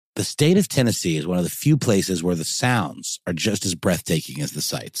The state of Tennessee is one of the few places where the sounds are just as breathtaking as the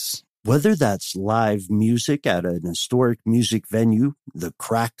sights. Whether that's live music at an historic music venue, the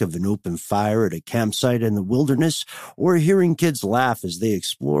crack of an open fire at a campsite in the wilderness, or hearing kids laugh as they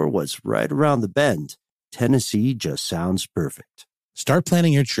explore what's right around the bend, Tennessee just sounds perfect. Start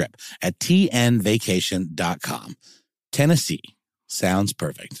planning your trip at tnvacation.com. Tennessee sounds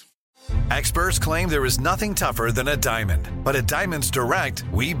perfect. Experts claim there is nothing tougher than a diamond. But at Diamonds Direct,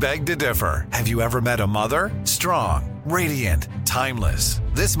 we beg to differ. Have you ever met a mother? Strong, radiant, timeless.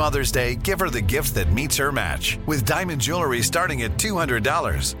 This Mother's Day, give her the gift that meets her match. With diamond jewelry starting at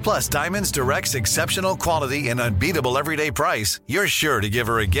 $200. Plus Diamonds Direct's exceptional quality and unbeatable everyday price, you're sure to give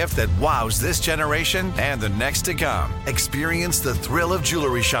her a gift that wows this generation and the next to come. Experience the thrill of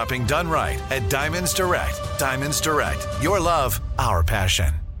jewelry shopping done right at Diamonds Direct. Diamonds Direct. Your love, our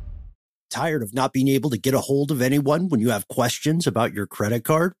passion. Tired of not being able to get a hold of anyone when you have questions about your credit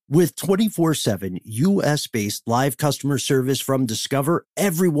card? With 24/7 U.S.-based live customer service from Discover,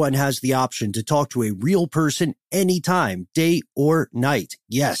 everyone has the option to talk to a real person anytime, day or night.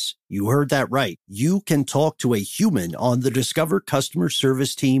 Yes, you heard that right. You can talk to a human on the Discover customer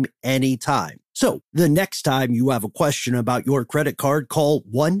service team anytime. So the next time you have a question about your credit card, call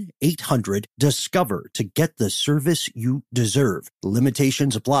 1-800-DISCOVER to get the service you deserve.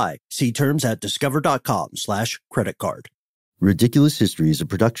 Limitations apply. See terms at discover.com/creditcard. Ridiculous History is a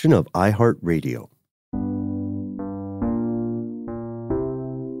production of iHeartRadio.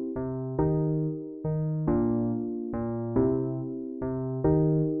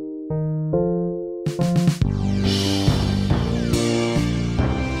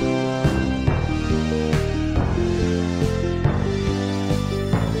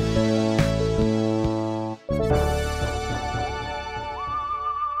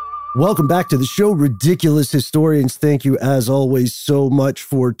 Welcome back to the show, Ridiculous Historians. Thank you, as always, so much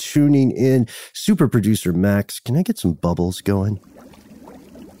for tuning in. Super producer Max, can I get some bubbles going?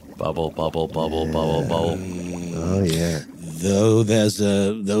 Bubble, bubble, bubble, bubble, bubble. Oh, yeah. Though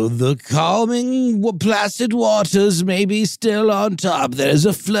the calming placid waters may be still on top, there's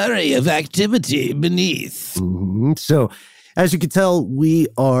a flurry of activity beneath. Mm-hmm. So, as you can tell,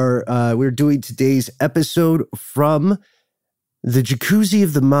 we're doing today's episode from the jacuzzi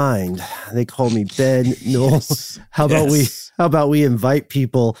of the mind. They call me Ben. Noel. Yes. How about we invite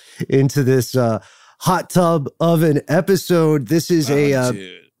people into this hot tub of an episode? This is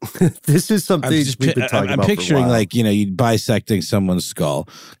this is something we've been talking about. I'm picturing, like, you bisecting someone's skull,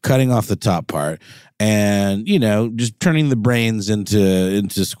 cutting off the top part, and just turning the brains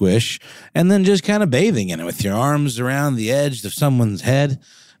into squish, and then just kind of bathing in it with your arms around the edge of someone's head.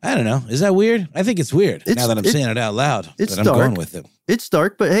 I don't know. Is that weird? I think it's weird now that I'm saying it out loud. It's but I'm dark. going with it. It's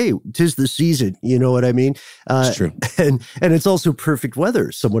dark, but hey, 'tis the season. You know what I mean? It's true. And it's also perfect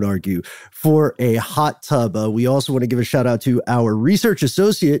weather, some would argue, for a hot tub. We also want to give a shout out to our research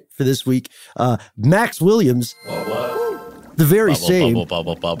associate for this week, Max Williams. The very same.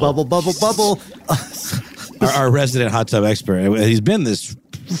 Bubble. Bubble. Our resident hot tub expert. He's been this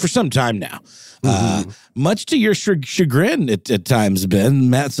for some time now. Much to your chagrin at times, Ben.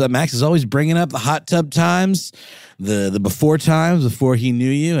 Max is always bringing up the hot tub times, the before times, before he knew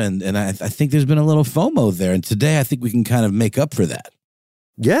you, and I think there's been a little FOMO there, and today I think we can kind of make up for that.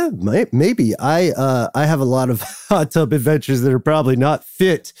 Yeah, maybe. I have a lot of hot tub adventures that are probably not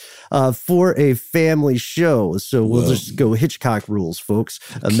fit for a family show. So we'll just go Hitchcock rules, folks.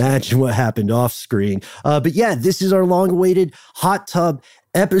 Imagine what happened off screen. But yeah, this is our long-awaited hot tub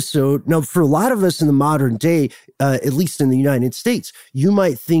episode. Now, for a lot of us in the modern day, at least in the United States, you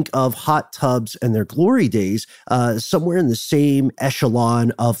might think of hot tubs and their glory days somewhere in the same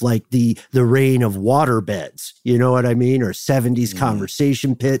echelon of like the reign of water beds, you know what I mean? Or 70s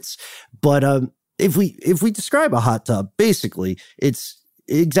conversation pits. But if we describe a hot tub, basically it's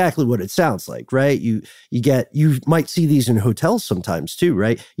exactly what it sounds like, right? You might see these in hotels sometimes too,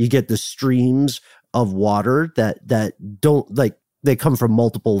 right? You get the streams of water that don't like, they come from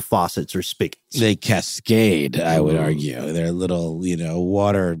multiple faucets or spigots. They cascade, I would argue. They're little,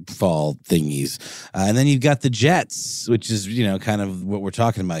 waterfall thingies. And then you've got the jets, which is, kind of what we're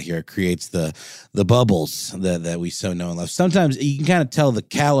talking about here. It creates the bubbles that we so know and love. Sometimes you can kind of tell the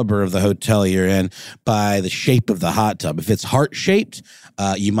caliber of the hotel you're in by the shape of the hot tub. If it's heart-shaped,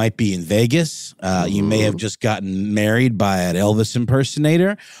 you might be in Vegas. You may have just gotten married by an Elvis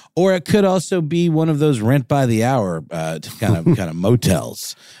impersonator. Or it could also be one of those rent by the hour kind of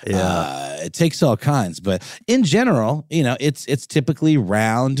motels. Yeah. It takes all kinds, but in general, it's typically a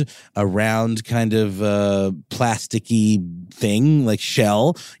round kind of plasticky thing, like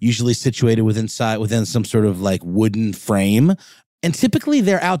shell, usually situated within some sort of like wooden frame. And typically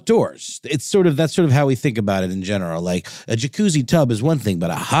they're outdoors. That's sort of how we think about it in general. Like a jacuzzi tub is one thing, but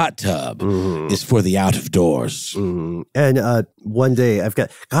a hot tub is for the out of doors. And one day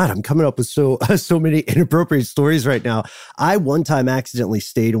I'm coming up with so many inappropriate stories right now. I one time accidentally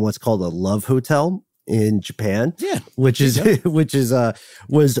stayed in what's called a love hotel in Japan, which was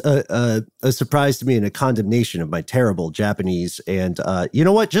a surprise to me and a condemnation of my terrible Japanese. And you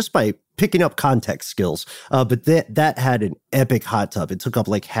know what? Just by picking up context skills, but that had an epic hot tub. It took up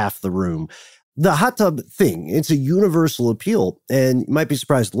like half the room. The hot tub thing, it's a universal appeal, and you might be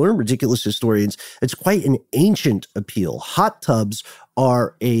surprised to learn, ridiculous historians, it's quite an ancient appeal. Hot tubs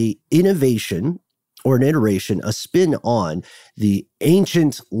are a innovation or an iteration, a spin on the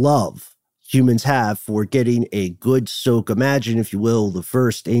ancient love humans have for getting a good soak. Imagine, if you will, the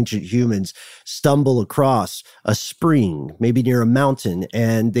first ancient humans stumble across a spring, maybe near a mountain,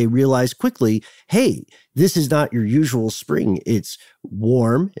 and they realize quickly, hey, this is not your usual spring. It's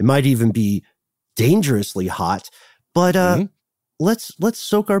warm. It might even be dangerously hot, but let's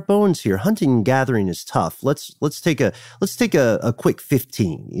soak our bones here. Hunting and gathering is tough. Let's take a quick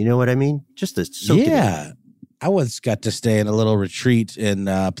 15. You know what I mean? Just to soak it in. I once got to stay in a little retreat in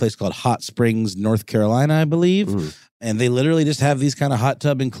a place called Hot Springs, North Carolina, I believe. And they literally just have these kind of hot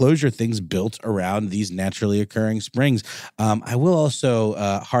tub enclosure things built around these naturally occurring springs. I will also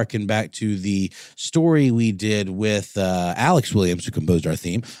hearken back to the story we did with Alex Williams, who composed our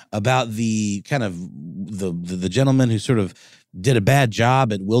theme, about the kind of the gentleman who sort of did a bad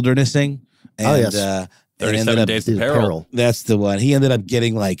job at wildernessing. And, 37 Days of Peril. That's the one. He ended up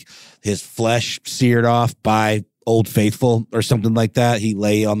getting like his flesh seared off by Old Faithful or something like that. He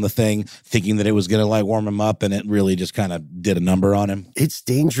lay on the thing thinking that it was going to like warm him up, and it really just kind of did a number on him. It's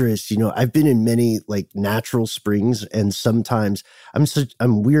dangerous. You know, I've been in many like natural springs, and sometimes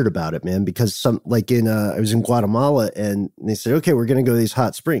I'm weird about it, man, because I was in Guatemala, and they said, okay, we're going to go to these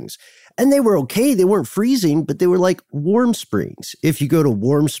hot springs. And they were okay. They weren't freezing, but they were like warm springs. If you go to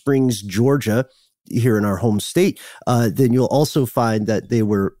Warm Springs, Georgia, here in our home state, then you'll also find that they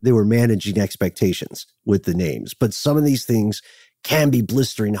were managing expectations with the names. But some of these things can be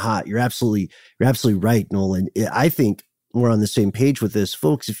blistering hot. You're absolutely right, Nolan. I think we're on the same page with this,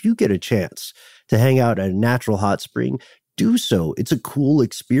 folks. If you get a chance to hang out at a natural hot spring, do so. It's a cool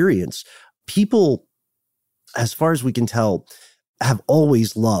experience. People, as far as we can tell, have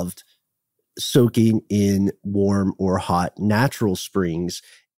always loved soaking in warm or hot natural springs.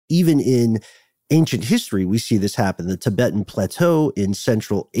 Even in ancient history, we see this happen. The Tibetan Plateau in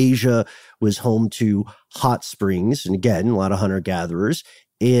Central Asia was home to hot springs. And again, a lot of hunter-gatherers.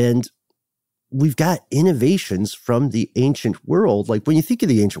 And we've got innovations from the ancient world. Like when you think of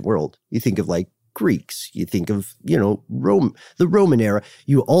the ancient world, you think of like Greeks. You think of, Rome, the Roman era.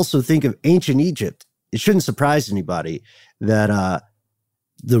 You also think of ancient Egypt. It shouldn't surprise anybody that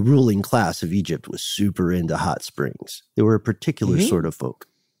the ruling class of Egypt was super into hot springs. They were a particular sort of folk.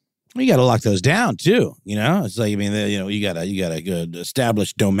 You got to lock those down too. It's like, you got a good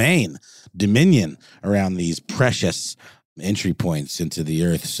established dominion around these precious entry points into the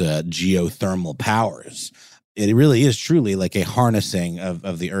Earth's geothermal powers. It really is truly like a harnessing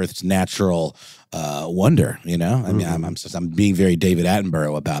of the Earth's natural wonder. I mean, I'm being very David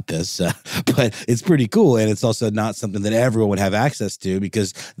Attenborough about this, but it's pretty cool, and it's also not something that everyone would have access to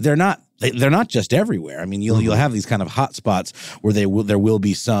because they're not just everywhere. I mean, you'll have these kind of hot spots where there will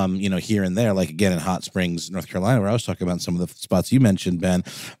be some, here and there, like again in Hot Springs, North Carolina, where I was talking about some of the spots you mentioned, Ben,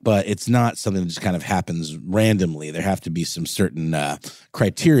 but it's not something that just kind of happens randomly. There have to be some certain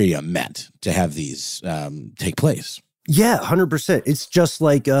criteria met to have these take place. Yeah, 100%. It's just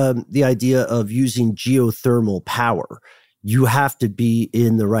like the idea of using geothermal power. You have to be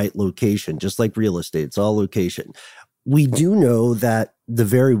in the right location, just like real estate. It's all location. We do know that the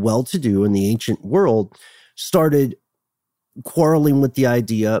very well-to-do in the ancient world started quarreling with the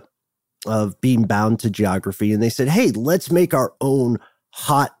idea of being bound to geography. And they said, hey, let's make our own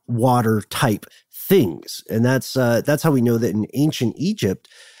hot water type things. And that's how we know that in ancient Egypt,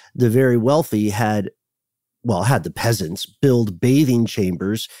 the very wealthy had the peasants build bathing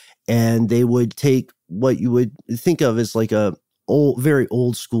chambers, and they would take what you would think of as like a very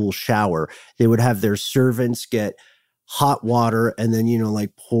old school shower. They would have their servants get hot water and then,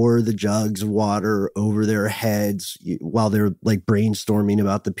 pour the jugs of water over their heads while they're like brainstorming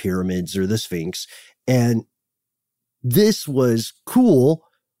about the pyramids or the Sphinx. And this was cool,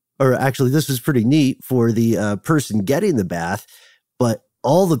 or actually this was pretty neat for the person getting the bath, but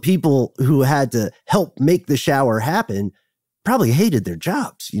all the people who had to help make the shower happen probably hated their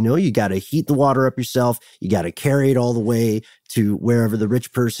jobs. You got to heat the water up yourself. You got to carry it all the way to wherever the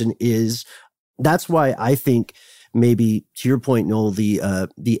rich person is. That's why I think maybe to your point, Noel,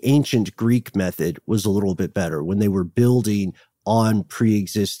 the ancient Greek method was a little bit better when they were building on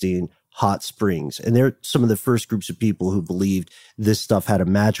pre-existing hot springs. And they're some of the first groups of people who believed this stuff had a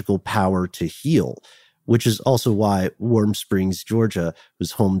magical power to heal, which is also why Warm Springs, Georgia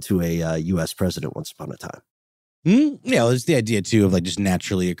was home to a U.S. president once upon a time. Yeah, well, it's the idea too of like just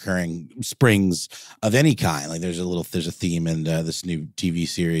naturally occurring springs of any kind. Like there's a theme in this new TV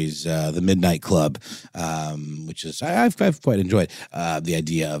series, The Midnight Club, which is I've quite enjoyed the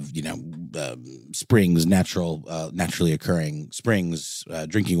idea of springs, naturally occurring springs,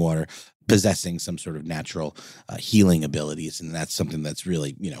 drinking water, possessing some sort of natural healing abilities. And that's something that's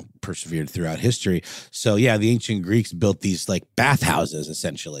really, persevered throughout history. So yeah, the ancient Greeks built these like bathhouses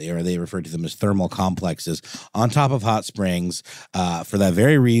essentially, or they referred to them as thermal complexes on top of hot springs. For that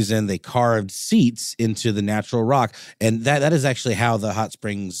very reason, they carved seats into the natural rock. And that is actually how the hot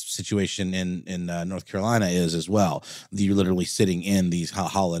springs situation in North Carolina is as well. You're literally sitting in these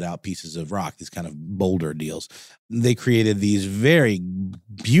hollowed out pieces of rock, these kind of boulder deals. They created these very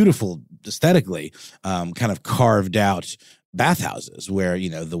beautiful, aesthetically, kind of carved out bathhouses where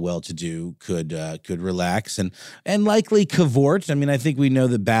the well-to-do could relax and likely cavort. I mean, I think we know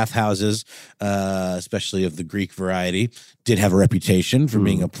that bathhouses, especially of the Greek variety, did have a reputation for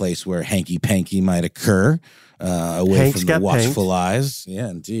being a place where hanky-panky might occur. Away Hanks from the watchful panked. eyes, yeah,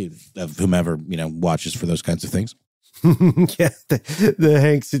 indeed, of whomever watches for those kinds of things. Yeah, the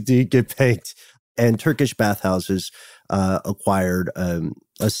Hanks indeed get panked. And Turkish bathhouses acquired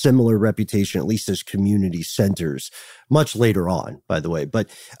a similar reputation, at least as community centers, much later on, by the way. But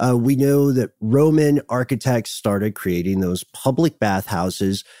we know that Roman architects started creating those public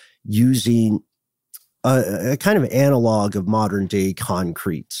bathhouses using a kind of analog of modern day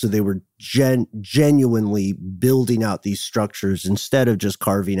concrete. So they were genuinely building out these structures instead of just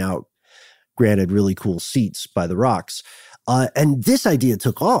carving out, granted, really cool seats by the rocks. And this idea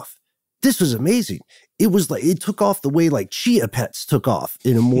took off. This was amazing. It was like, it took off the way like Chia Pets took off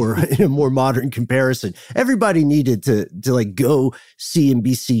in a more modern comparison. Everybody needed to like go see and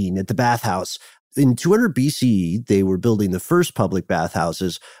be seen at the bathhouse. In 200 BCE, they were building the first public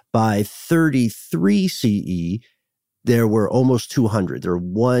bathhouses. By 33 CE, there were almost 200. There were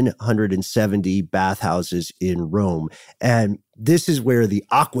 170 bathhouses in Rome. And this is where the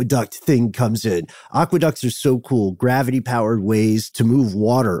aqueduct thing comes in. Aqueducts are so cool, gravity-powered ways to move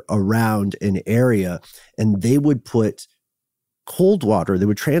water around an area. And they would put cold water, they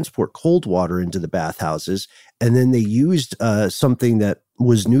would transport cold water into the bathhouses. And then they used something that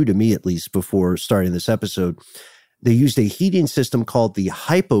was new to me, at least before starting this episode. They used a heating system called the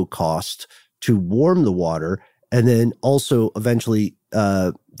hypocaust to warm the water. And then also eventually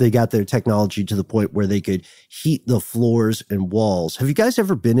they got their technology to the point where they could heat the floors and walls. Have you guys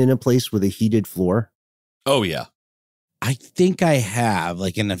ever been in a place with a heated floor? Oh, yeah. I think I have,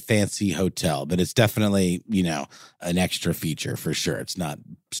 like in a fancy hotel, but it's definitely, an extra feature for sure. It's not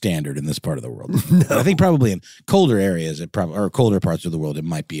standard in this part of the world. No. I think probably in colder areas, or colder parts of the world, it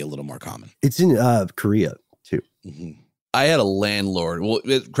might be a little more common. It's in Korea too. Mm-hmm. I had a landlord. Well,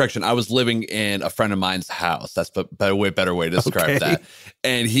 correction, I was living in a friend of mine's house. That's a way better way to describe that.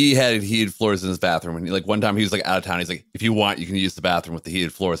 And he had heated floors in his bathroom. And one time he was out of town. He's like, if you want, you can use the bathroom with the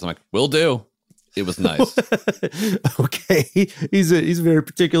heated floors. I'm like, will do. It was nice. Okay. He's a very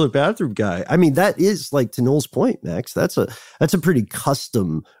particular bathroom guy. I mean, that is, like, to Noel's point, Max, that's a pretty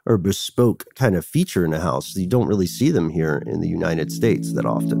custom or bespoke kind of feature in a house. You don't really see them here in the United States that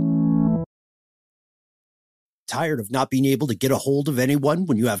often. Tired of not being able to get a hold of anyone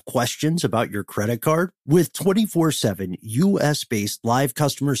when you have questions about your credit card? With 24/7 U.S.-based live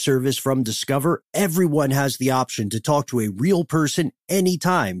customer service from Discover, everyone has the option to talk to a real person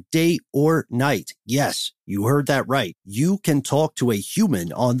anytime, day or night. Yes, you heard that right. You can talk to a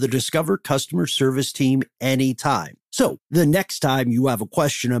human on the Discover customer service team anytime. So the next time you have a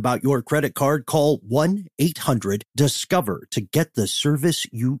question about your credit card, call 1-800-DISCOVER to get the service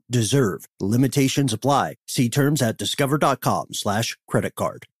you deserve. Limitations apply. See terms at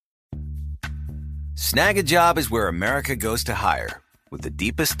discover.com/creditcard. Snag a Job is where America goes to hire, with the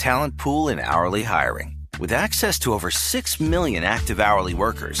deepest talent pool in hourly hiring. With access to over 6 million active hourly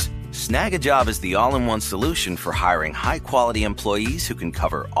workers, Snag a Job is the all-in-one solution for hiring high-quality employees who can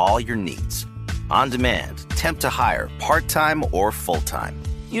cover all your needs. On demand, temp to hire, part-time or full-time.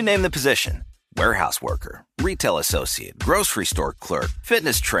 You name the position. Warehouse worker, retail associate, grocery store clerk,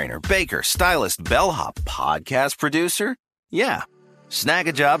 fitness trainer, baker, stylist, bellhop, podcast producer. Yeah, Snag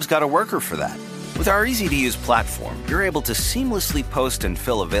a Job's got a worker for that. With our easy-to-use platform, you're able to seamlessly post and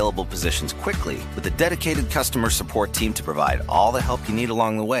fill available positions quickly with a dedicated customer support team to provide all the help you need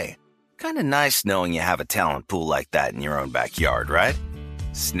along the way. Kind of nice knowing you have a talent pool like that in your own backyard, right?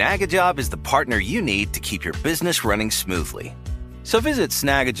 Snagajob is the partner you need to keep your business running smoothly. So visit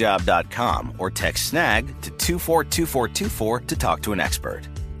snagajob.com or text snag to 242424 to talk to an expert.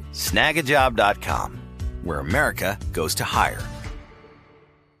 Snagajob.com, where America goes to hire.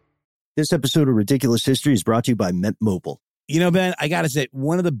 This episode of Ridiculous History is brought to you by Mint Mobile. You know, Ben, I got to say,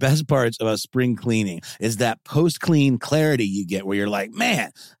 one of the best parts about spring cleaning is that post-clean clarity you get where you're like,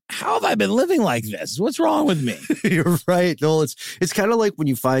 man, how have I been living like this? What's wrong with me? You're right, Noel. It's kind of like when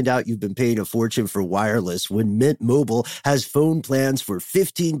you find out you've been paying a fortune for wireless when Mint Mobile has phone plans for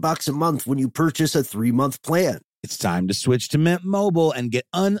 $15 a month when you purchase a 3-month plan. It's time to switch to Mint Mobile and get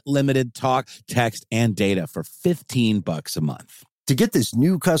unlimited talk, text, and data for $15 a month. To get this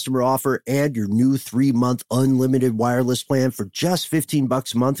new customer offer and your new 3-month unlimited wireless plan for just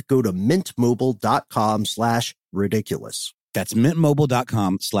 $15 a month, go to mintmobile.com/ridiculous. That's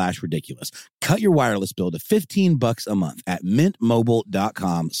mintmobile.com/ridiculous. Cut your wireless bill to $15 a month at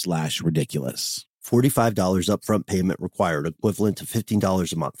mintmobile.com/ridiculous. $45 upfront payment required, equivalent to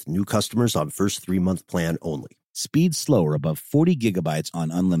 $15 a month. New customers on first 3-month plan only. Speed slower above 40 gigabytes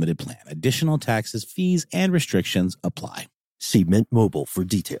on unlimited plan. Additional taxes, fees, and restrictions apply. See Mint Mobile for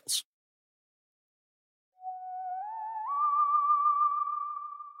details.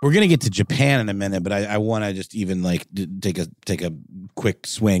 We're going to get to Japan in a minute, but I want to just even like take a quick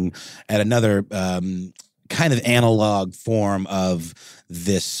swing at another kind of analog form of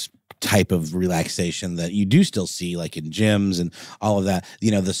this type of relaxation that you do still see like in gyms and all of that.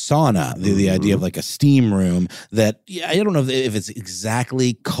 You know, the sauna, the idea of like a steam room that, yeah, I don't know if it's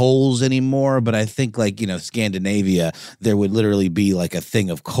exactly coals anymore, but I think like, you know, Scandinavia, there would literally be like a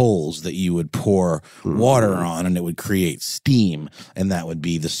thing of coals that you would pour water on and it would create steam. And that would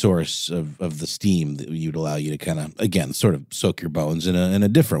be the source of the steam that would allow you to kind of, again, sort of soak your bones in a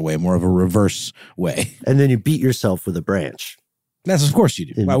different way, more of a reverse way. And then you beat yourself with a branch. That's of course you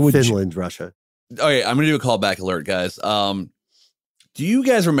do. In Why wouldn't Finland, Russia. Okay, I'm going to do a callback alert, guys. Do you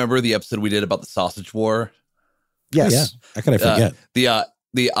guys remember the episode we did about the sausage war? Yes. Yeah. How could I forget? The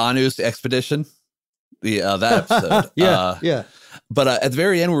Anus expedition? That episode. Yeah. But at the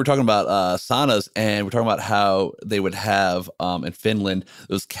very end, we were talking about saunas, and we're talking about how they would have in Finland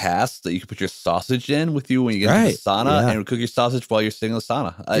those casks that you could put your sausage in with you when you get into the sauna, and it would cook your sausage while you're sitting in the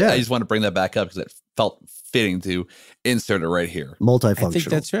sauna. I just want to bring that back up because it felt fitting to insert it right here. Multifunctional. I think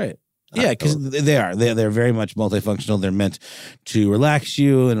that's right. Yeah, because they're very much multifunctional. They're meant to relax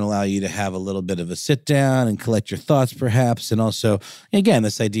you and allow you to have a little bit of a sit down and collect your thoughts, perhaps, and also, again,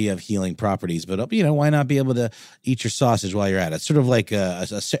 this idea of healing properties. But you know, why not be able to eat your sausage while you're at it? It's sort of like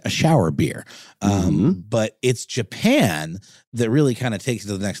a shower beer, but it's Japan that really kind of takes it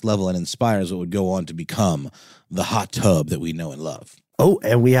to the next level and inspires what would go on to become the hot tub that we know and love. Oh,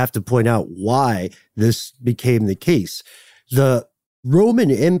 and we have to point out why this became the case. The Roman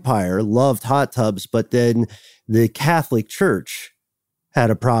Empire loved hot tubs, but then the Catholic Church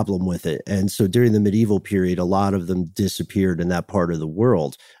had a problem with it. And so during the medieval period, a lot of them disappeared in that part of the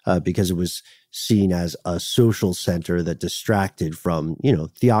world because it was seen as a social center that distracted from, you know,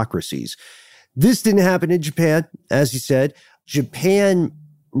 theocracies. This didn't happen in Japan, as you said. Japan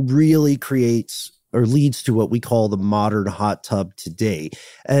really creates or leads to what we call the modern hot tub today.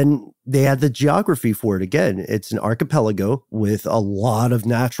 And they had the geography for it. Again, it's an archipelago with a lot of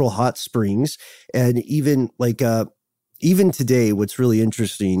natural hot springs. And even today, what's really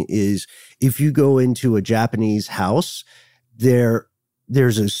interesting is if you go into a Japanese house,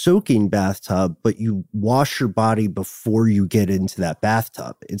 there's a soaking bathtub, but you wash your body before you get into that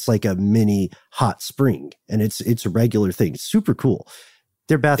bathtub. It's like a mini hot spring, and it's a regular thing. It's super cool.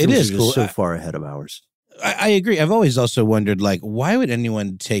 Their bathrooms are just so far ahead of ours. I agree. I've always also wondered, like, why would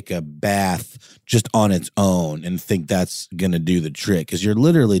anyone take a bath just on its own and think that's going to do the trick? Because you're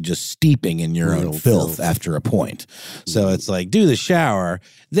literally just steeping in your own filth after a point. So it's like, do the shower,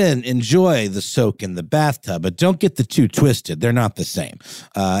 then enjoy the soak in the bathtub, but don't get the two twisted. They're not the same.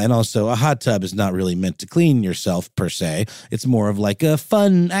 And also, a hot tub is not really meant to clean yourself per se. It's more of like a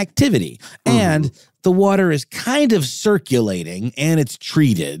fun activity. And the water is kind of circulating and it's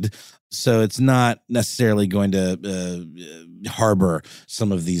treated. So it's not necessarily going to harbor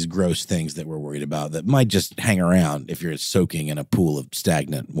some of these gross things that we're worried about that might just hang around if you're soaking in a pool of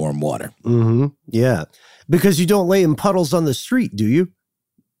stagnant, warm water. Yeah, because you don't lay in puddles on the street, do you?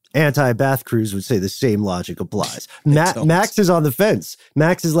 Anti-bath crews would say the same logic applies. Max is on the fence.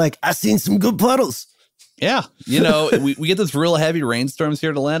 Max is like, I seen some good puddles. Yeah. You know, we get those real heavy rainstorms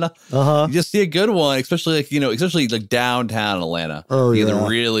here in Atlanta. You just see a good one, especially like downtown Atlanta. Oh, you get the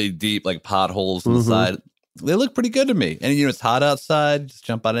really deep like potholes on the side. They look pretty good to me. And, you know, it's hot outside. Just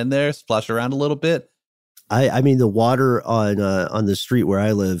jump on in there, splash around a little bit. I mean, the water on the street where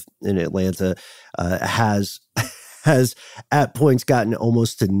I live in Atlanta has at points gotten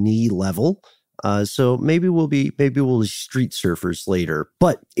almost to knee level. So maybe we'll be street surfers later.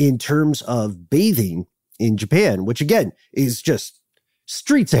 But in terms of bathing in Japan, which again is just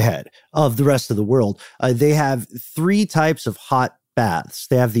streets ahead of the rest of the world, they have 3 types of hot baths.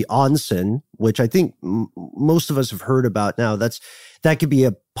 They have the onsen, which I think most of us have heard about now. That could be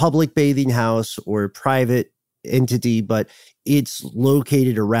a public bathing house or a private entity, but it's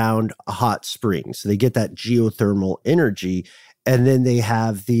located around a hot spring. So they get that geothermal energy. And then they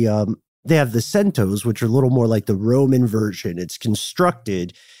have the sentos, which are a little more like the Roman version. It's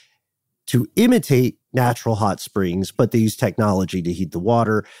constructed to imitate natural hot springs, but they use technology to heat the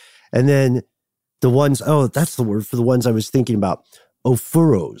water. And then the ones, that's the word for the ones I was thinking about,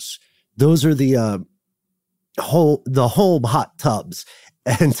 ofuros. Those are the home hot tubs.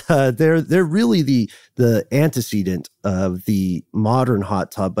 And they're really the antecedent of the modern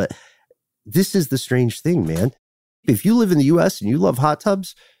hot tub. But this is the strange thing, man. If you live in the U.S. and you love hot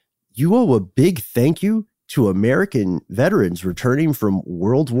tubs, you owe a big thank you to American veterans returning from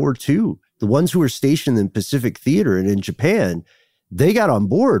World War II. The ones who were stationed in Pacific Theater and in Japan, they got on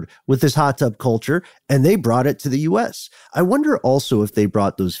board with this hot tub culture and they brought it to the U.S. I wonder also if they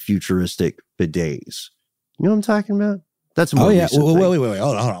brought those futuristic bidets. You know what I'm talking about? That's more yeah. recent Wait, thing.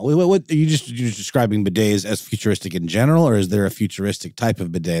 hold on. What are you just describing bidets as futuristic in general, or is there a futuristic type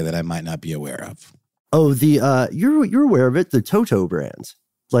of bidet that I might not be aware of? Oh, you're aware of it, the Toto brands.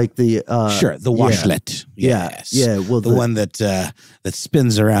 Like the sure, the washlet. Yes. Yeah. Well, the one that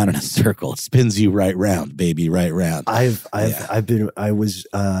spins around in a circle. It spins you right round, baby, right round. I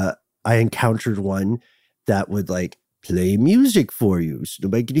encountered one that would like play music for you so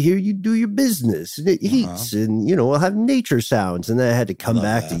nobody could hear you do your business, and it heats, and we'll have nature sounds. And then I had to come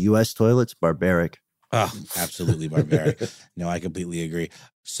back to U.S. toilets. Barbaric. Oh, absolutely barbaric. No, I completely agree.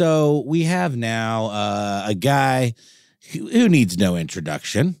 So we have now a guy who needs no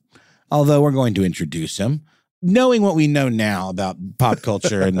introduction, although we're going to introduce him. Knowing what we know now about pop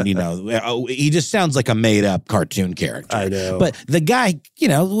culture, and he just sounds like a made-up cartoon character. I know. But the guy,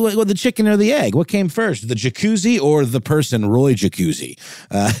 the chicken or the egg, what came first, the jacuzzi or the person, Roy Jacuzzi?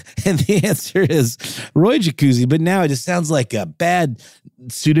 And the answer is Roy Jacuzzi, but now it just sounds like a bad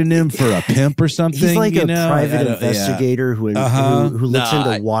pseudonym for a pimp or something. He's like a private investigator who looks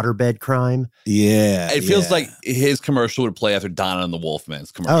into waterbed crime. Yeah. It feels like his commercial would play after Donna and the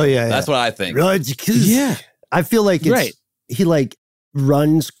Wolfman's commercial. Oh, yeah. That's what I think. Roy Jacuzzi. Yeah. I feel like he like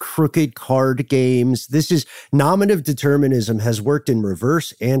runs crooked card games. This is nominative determinism has worked in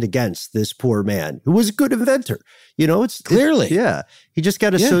reverse and against this poor man who was a good inventor. It's clearly. He just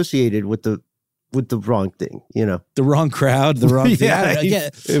got associated with the wrong thing, The wrong crowd, the wrong thing.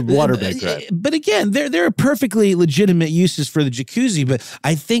 Waterbed crowd. But again, there are perfectly legitimate uses for the jacuzzi, but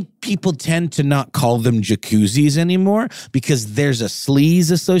I think people tend to not call them jacuzzis anymore because there's a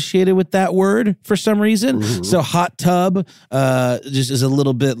sleaze associated with that word for some reason. Mm-hmm. So hot tub just is a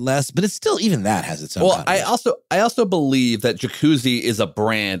little bit less, but it's still, even that has its own. Well, I also believe that jacuzzi is a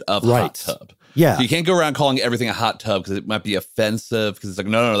brand of hot tub. Yeah. So you can't go around calling everything a hot tub because it might be offensive, because it's like,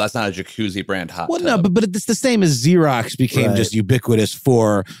 no, that's not a jacuzzi brand hot tub. Well, no, but it's the same as Xerox became just ubiquitous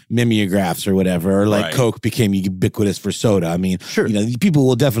for mimeographs or whatever, or like Coke became ubiquitous for soda. I mean, sure. People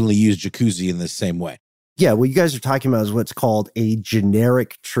will definitely use jacuzzi in the same way. Yeah, what you guys are talking about is what's called a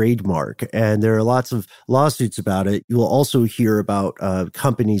generic trademark, and there are lots of lawsuits about it. You will also hear about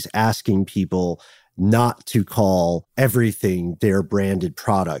companies asking people not to call everything their branded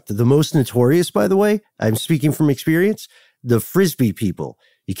product. The most notorious, by the way, I'm speaking from experience, the Frisbee people.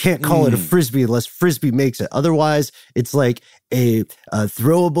 You can't call it a Frisbee unless Frisbee makes it. Otherwise, it's like a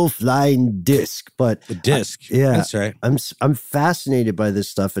throwable flying disc. But a disc. That's right. I'm fascinated by this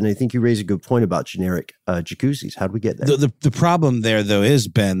stuff, and I think you raise a good point about generic jacuzzis. How do we get there? The problem there, though, is,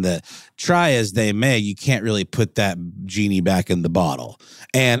 Ben, that try as they may, you can't really put that genie back in the bottle.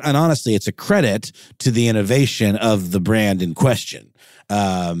 And honestly, it's a credit to the innovation of the brand in question. You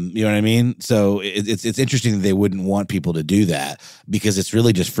know what I mean? So it's interesting that they wouldn't want people to do that because it's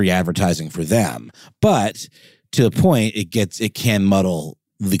really just free advertising for them. But to a point, it can muddle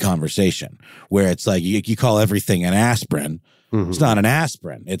the conversation where it's like you call everything an aspirin, It's not an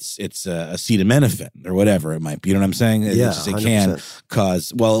aspirin. It's acetaminophen or whatever it might be. You know what I'm saying? Yeah, it can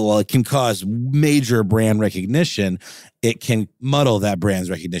cause, well, it can cause major brand recognition. It can muddle that brand's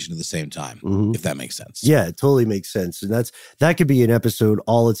recognition at the same time, if that makes sense. Yeah, it totally makes sense. And that could be an episode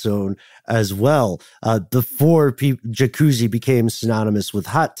all its own as well. Before jacuzzi became synonymous with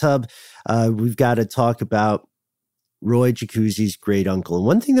hot tub, we've got to talk about Roy Jacuzzi's great uncle. And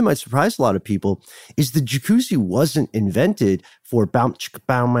one thing that might surprise a lot of people is the jacuzzi wasn't invented for bounce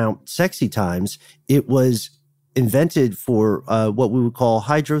sexy times. It was invented for what we would call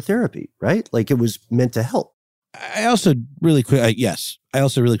hydrotherapy, right? Like it was meant to help. I also really quickly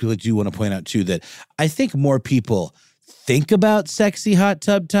do want to point out too that I think more people think about sexy hot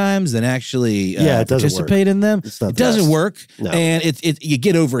tub times than actually participate in them. It doesn't work. No. And you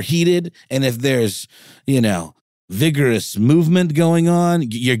get overheated. And if there's, vigorous movement going on,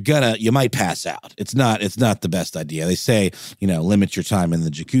 you might pass out. It's not the best idea. They say, limit your time in the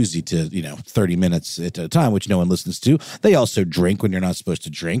jacuzzi to, 30 minutes at a time, which no one listens to. They also drink when you're not supposed to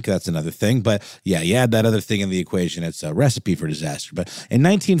drink. That's another thing. But yeah, you add that other thing in the equation. It's a recipe for disaster. But in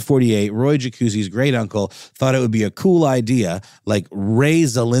 1948, Roy Jacuzzi's great uncle thought it would be a cool idea, like Ray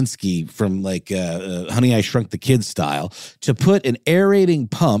Zelinsky from Honey, I Shrunk the Kids style, to put an aerating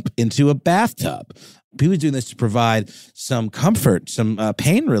pump into a bathtub. He was doing this to provide some comfort, some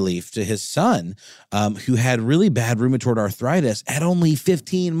pain relief to his son, who had really bad rheumatoid arthritis at only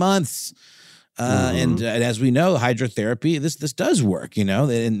 15 months. And as we know, hydrotherapy, this does work,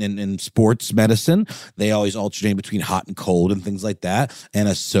 in sports medicine. They always alternate between hot and cold and things like that. And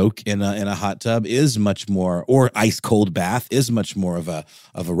a soak in a hot tub is much more, or ice cold bath is much more of a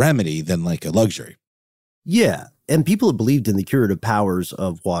remedy than like a luxury. Yeah. And people have believed in the curative powers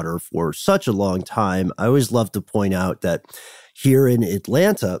of water for such a long time. I always love to point out that here in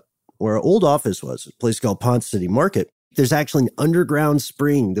Atlanta, where our old office was, a place called Ponce City Market, there's actually an underground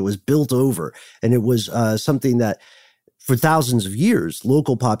spring that was built over. And it was something that for thousands of years,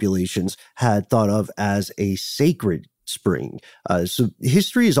 local populations had thought of as a sacred spring. So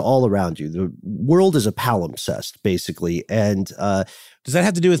history is all around you. The world is a palimpsest, basically. And does that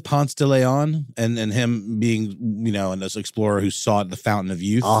have to do with Ponce de Leon and him being, an explorer who sought the fountain of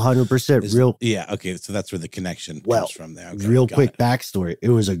youth? 100%. Yeah, okay. So that's where the connection comes from there. Okay, real quick backstory. It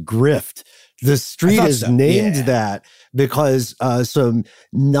was a grift. The street is named that because some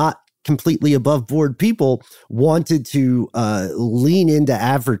not completely above board people wanted to lean into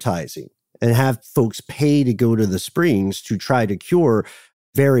advertising and have folks pay to go to the springs to try to cure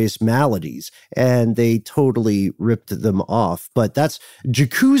various maladies. And they totally ripped them off. But that's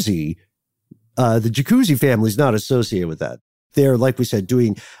jacuzzi. The jacuzzi family is not associated with that. They're, like we said,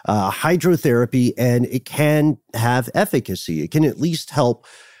 doing hydrotherapy, and it can have efficacy. It can at least help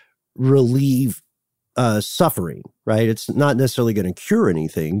relieve suffering, right? It's not necessarily going to cure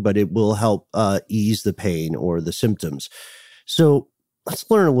anything, but it will help ease the pain or the symptoms. So let's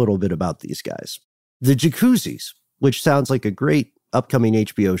learn a little bit about these guys. The jacuzzis, which sounds like a great upcoming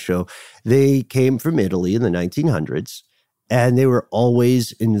HBO show, they came from Italy in the 1900s, and they were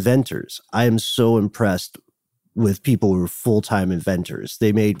always inventors. I am so impressed with people who are full-time inventors.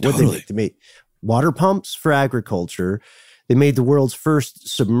 They made They made water pumps for agriculture. They made the world's first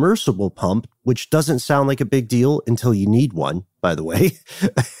submersible pump, which doesn't sound like a big deal until you need one, by the way.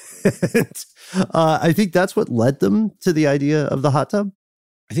 And, I think that's what led them to the idea of the hot tub.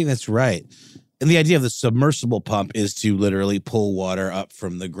 I think that's right. And the idea of the submersible pump is to literally pull water up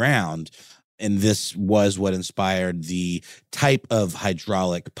from the ground. And this was what inspired the type of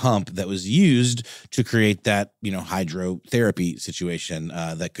hydraulic pump that was used to create that, hydrotherapy situation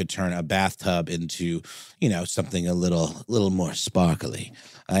that could turn a bathtub into, something a little more sparkly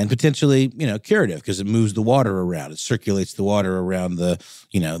and potentially, curative, because it moves the water around. It circulates the water around the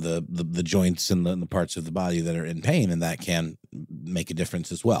joints and the parts of the body that are in pain, and that can make a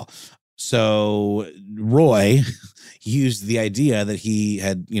difference as well. So Roy used the idea that he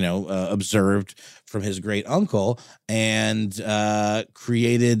had, observed from his great uncle and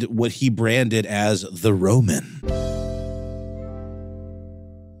created what he branded as the Roman.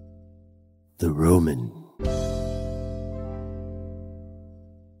 The Roman.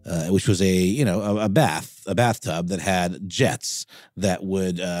 Which was a bathtub that had jets that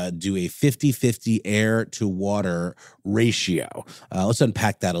would do a 50-50 air to water ratio. Let's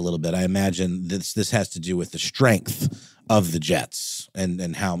unpack that a little bit. I imagine this has to do with the strength of the jets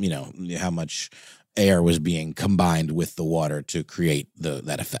and how much air was being combined with the water to create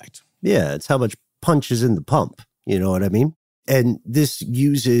that effect. Yeah, it's how much punch is in the pump. You know what I mean? And this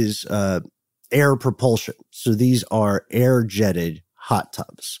uses air propulsion. So these are air-jetted hot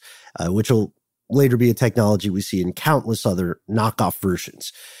tubs, which will later be a technology we see in countless other knockoff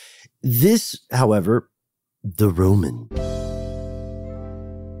versions. This, however, the Roman.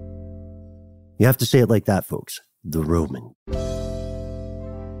 You have to say it like that, folks. The Roman.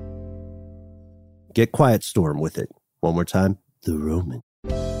 Get Quiet Storm with it. One more time. The Roman.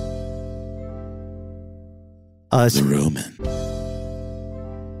 The Roman.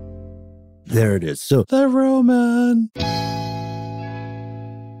 There it is. So The Roman.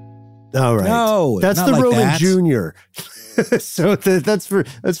 all right. No, that's not the like Roman that. Jr. So that's for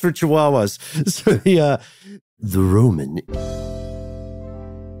Chihuahuas. So the Roman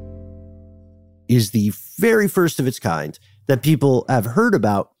is the very first of its kind that people have heard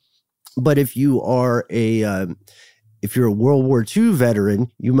about. But if you are if you're a World War II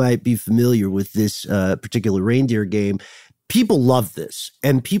veteran, you might be familiar with this particular reindeer game. People love this,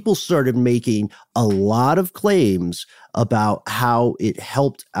 and people started making a lot of claims about how it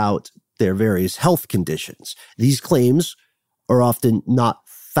helped out their various health conditions. These claims are often not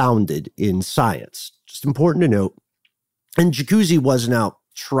founded in science. Just important to note. And Jacuzzi wasn't out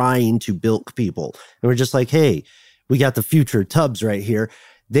trying to bilk people. And we're just like, hey, we got the future tubs right here.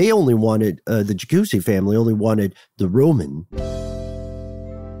 They only wanted, the Jacuzzi family only wanted the Roman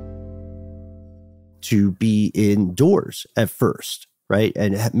to be indoors at first, right?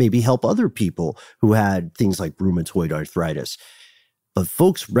 And maybe help other people who had things like rheumatoid arthritis. But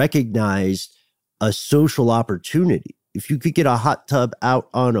folks recognized a social opportunity. If you could get a hot tub out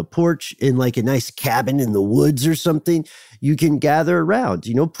on a porch in like a nice cabin in the woods or something, you can gather around,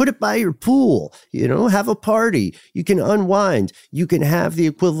 put it by your pool, have a party. You can unwind. You can have the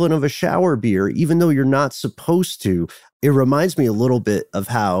equivalent of a shower beer, even though you're not supposed to. It reminds me a little bit of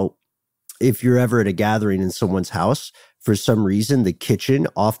how if you're ever at a gathering in someone's house, for some reason, the kitchen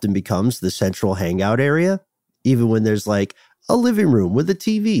often becomes the central hangout area, even when there's like a living room with a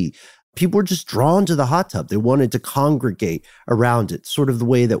TV. People were just drawn to the hot tub. They wanted to congregate around it, sort of the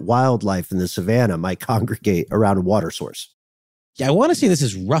way that wildlife in the savannah might congregate around a water source. Yeah, I want to say this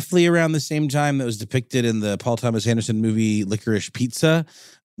is roughly around the same time that was depicted in the Paul Thomas Anderson movie Licorice Pizza,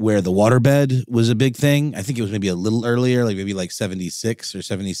 where the waterbed was a big thing. I think it was maybe a little earlier, maybe 76 or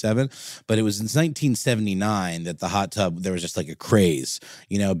 77. But it was in 1979 that the hot tub, there was just like a craze.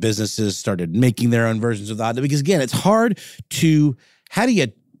 Businesses started making their own versions of the hot tub. Because again, it's hard to, how do you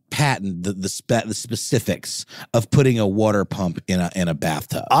patent the specifics of putting a water pump in a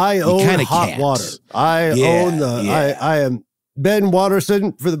bathtub? I own hot water. I am Ben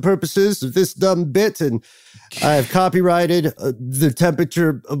Watterson for the purposes of this dumb bit, and I have copyrighted the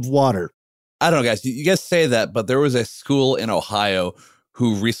temperature of water. I don't know, guys. You guys say that, but there was a school in Ohio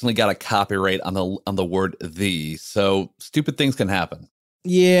who recently got a copyright on the word "the." So stupid things can happen.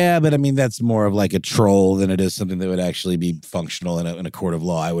 Yeah, but I mean, that's more of like a troll than it is something that would actually be functional in a court of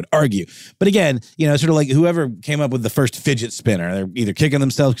law, I would argue. But again, sort of like whoever came up with the first fidget spinner, they're either kicking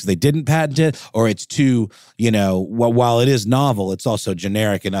themselves because they didn't patent it, or it's too, while it is novel, it's also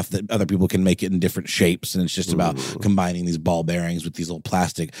generic enough that other people can make it in different shapes. And it's just about combining these ball bearings with these little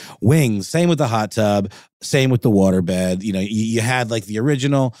plastic wings. Same with the hot tub, same with the waterbed. You had like the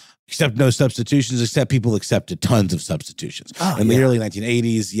original, except no substitutions, except people accepted tons of substitutions. In the early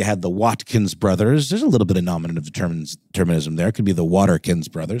 1980s, you had the Watkins brothers. There's a little bit of nominative determinism there. It could be the Waterkins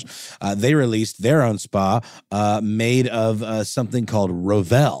brothers. They released their own spa made of something called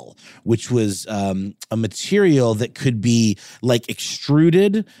Rovell, which was a material that could be like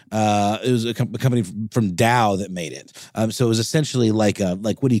extruded. It was a company from Dow that made it. So it was essentially like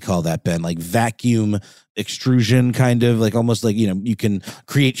what do you call that, Ben? Like vacuum extrusion, kind of like almost like, you can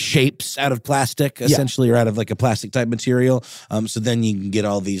create shapes out of plastic essentially, or out of like a plastic type material. So then you can get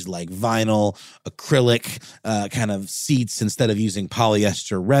all these like vinyl, acrylic kind of seats instead of using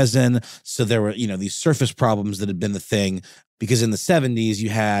polyester resin. So there were, these surface problems that had been the thing. Because in the 70s,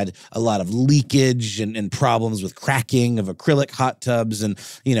 you had a lot of leakage and problems with cracking of acrylic hot tubs and,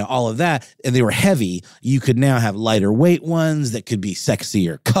 all of that. And they were heavy. You could now have lighter weight ones that could be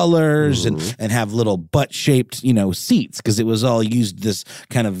sexier colors and have little butt-shaped, seats, because it was all used this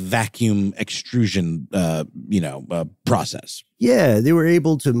kind of vacuum extrusion, process. Yeah, they were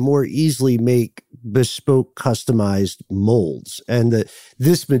able to more easily make bespoke, customized molds. And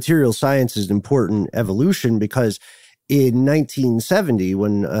this material science is an important evolution because in 1970,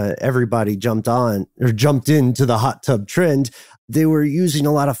 when everybody jumped into the hot tub trend, they were using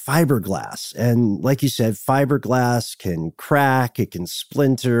a lot of fiberglass. And like you said, fiberglass can crack, it can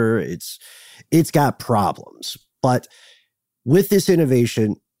splinter, it's got problems. But with this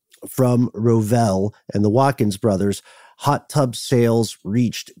innovation, from Rovell and the Watkins brothers, hot tub sales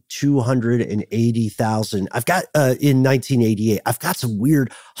reached 280,000. I've got, in 1988, I've got some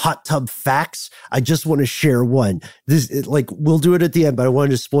weird hot tub facts. I just want to share one. We'll do it at the end, but I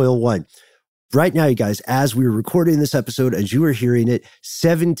wanted to spoil one. Right now, you guys, as we were recording this episode, as you were hearing it,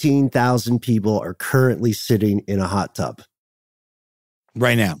 17,000 people are currently sitting in a hot tub.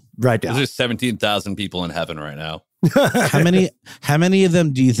 Right now. There's 17,000 people in heaven right now. How many of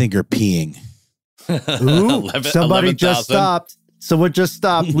them do you think are peeing? Ooh, 11, somebody 11, just stopped. Someone just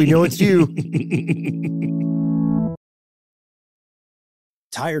stopped. We know it's you.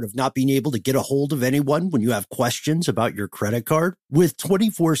 Tired of not being able to get a hold of anyone when you have questions about your credit card? With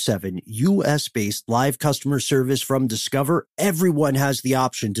 24/7 U.S.-based live customer service from Discover, everyone has the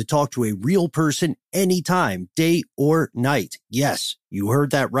option to talk to a real person anytime, day or night. Yes, you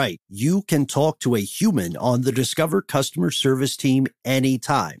heard that right. You can talk to a human on the Discover customer service team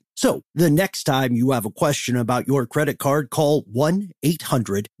anytime. So the next time you have a question about your credit card, call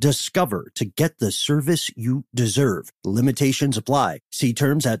 1-800-DISCOVER to get the service you deserve. Limitations apply. See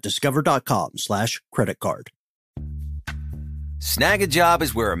terms at discover.com/credit card. Snag a Job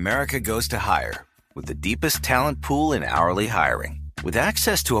is where America goes to hire, with the deepest talent pool in hourly hiring. With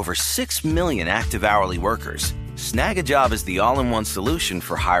access to over 6 million active hourly workers, Snag a Job is the all-in-one solution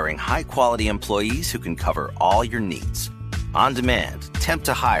for hiring high-quality employees who can cover all your needs. On demand, temp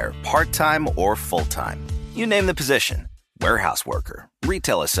to hire, part-time or full-time. You name the position. Warehouse worker,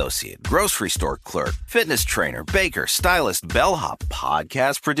 retail associate, grocery store clerk, fitness trainer, baker, stylist, bellhop,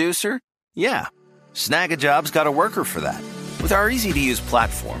 podcast producer. Yeah, Snag a Job's got a worker for that. With our easy-to-use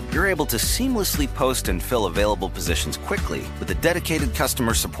platform, you're able to seamlessly post and fill available positions quickly with a dedicated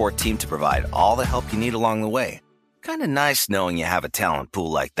customer support team to provide all the help you need along the way. Kind of nice knowing you have a talent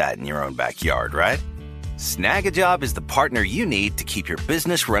pool like that in your own backyard, right? Snag a Job is the partner you need to keep your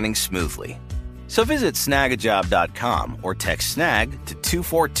business running smoothly. So visit snagajob.com or text snag to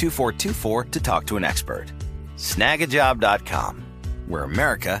 242424 to talk to an expert. Snagajob.com, where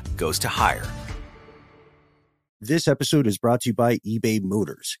America goes to hire. This episode is brought to you by eBay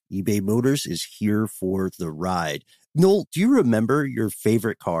Motors. eBay Motors is here for the ride. Noel, do you remember your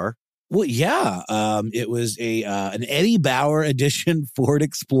favorite car? Well, yeah. It was an Eddie Bauer edition Ford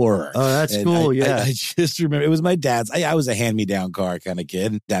Explorer. Oh, that's cool. Yeah. I just remember it was my dad's. I was a hand-me-down car kind of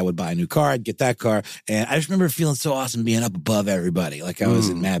kid. Dad would buy a new car. I'd get that car. And I just remember feeling so awesome being up above everybody, like I was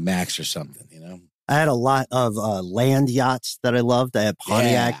in Mad Max or something, you know? I had a lot of land yachts that I loved. I had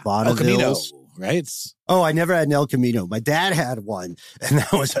Pontiac Bonnevilles. Right? Oh, I never had an El Camino. My dad had one, and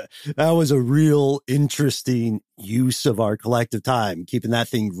that was a real interesting use of our collective time, keeping that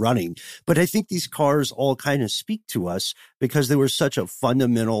thing running. But I think these cars all kind of speak to us because they were such a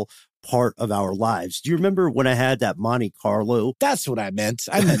fundamental part of our lives. Do you remember when I had that Monte Carlo? That's what I meant.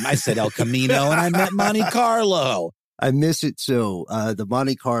 I said El Camino, and I meant Monte Carlo. I miss it so. The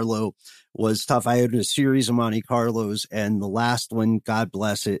Monte Carlo was tough. I had a series of Monte Carlos, and the last one, God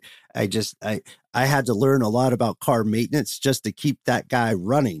bless it, I had to learn a lot about car maintenance just to keep that guy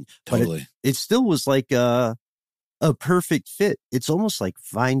running. Totally. But it still was like a perfect fit. It's almost like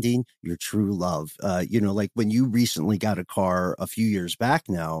finding your true love. Like when you recently got a car a few years back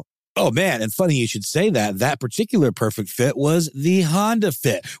now. Oh, man. And funny you should say that. That particular perfect fit was the Honda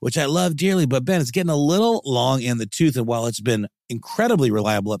Fit, which I love dearly. But, Ben, it's getting a little long in the tooth. And while it's been incredibly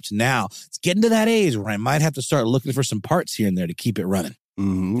reliable up to now, it's getting to that age where I might have to start looking for some parts here and there to keep it running.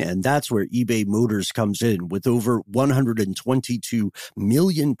 Mm-hmm. And that's where eBay Motors comes in. With over 122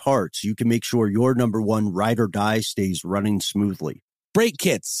 million parts, you can make sure your number one ride or die stays running smoothly. Brake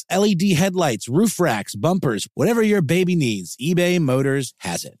kits, LED headlights, roof racks, bumpers, whatever your baby needs, eBay Motors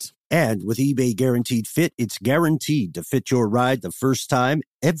has it. And with eBay Guaranteed Fit, it's guaranteed to fit your ride the first time,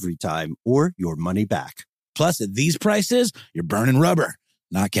 every time, or your money back. Plus, at these prices, you're burning rubber,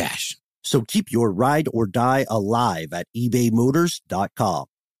 not cash. So keep your ride or die alive at ebaymotors.com.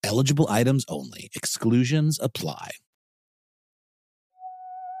 Eligible items only. Exclusions apply.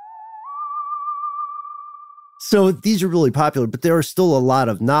 So these are really popular, but there are still a lot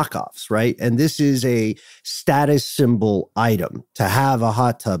of knockoffs, right? And this is a status symbol item. To have a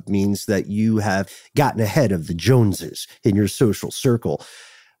hot tub means that you have gotten ahead of the Joneses in your social circle.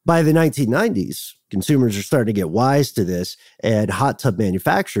 By the 1990s, consumers are starting to get wise to this, and hot tub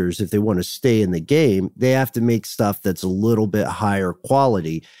manufacturers, if they want to stay in the game, they have to make stuff that's a little bit higher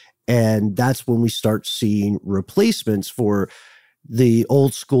quality. And that's when we start seeing replacements for the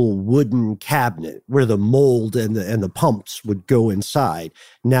old school wooden cabinet where the mold and the pumps would go inside.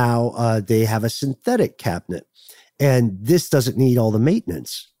 Now they have a synthetic cabinet, and this doesn't need all the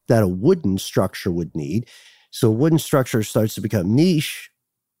maintenance that a wooden structure would need. So wooden structure starts to become niche.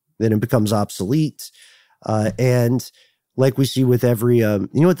 then it becomes obsolete. And like we see with every, you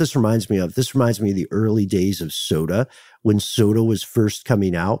know what this reminds me of? This reminds me of the early days of soda. When soda was first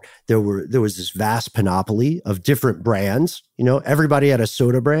coming out, there was this vast panoply of different brands. You know, everybody had a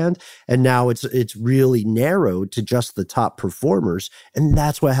soda brand, and now it's really narrowed to just the top performers. And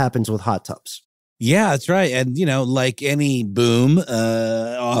that's what happens with hot tubs. Yeah, that's right. And, you know, like any boom,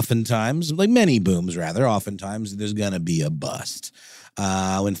 oftentimes, like many booms rather, oftentimes there's going to be a bust.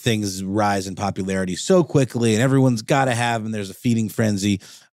 When things rise in popularity so quickly and everyone's got to have, and there's a feeding frenzy,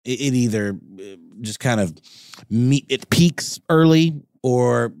 it either just kind of it peaks early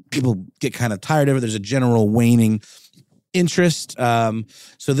or people get kind of tired of it. There's a general waning interest. So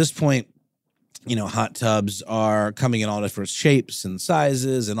at this point, you know, hot tubs are coming in all different shapes and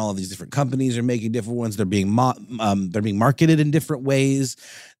sizes, and all of these different companies are making different ones. They're being marketed in different ways.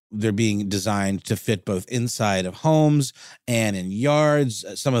 They're being designed to fit both inside of homes and in yards.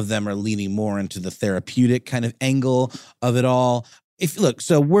 Some of them are leaning more into the therapeutic kind of angle of it all.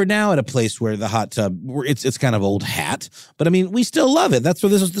 So we're now at a place where the hot tub, it's kind of old hat, but I mean, we still love it. That's where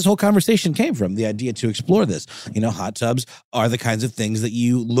this whole conversation came from, the idea to explore this. You know, hot tubs are the kinds of things that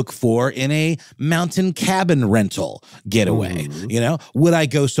you look for in a mountain cabin rental getaway. You know, would I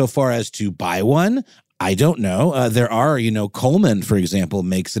go so far as to buy one? I don't know. There are, you know, Coleman, for example,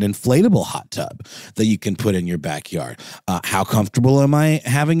 makes an inflatable hot tub that you can put in your backyard. How comfortable am I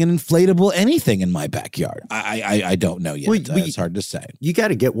having an inflatable anything in my backyard? I don't know yet. It's hard to say. You got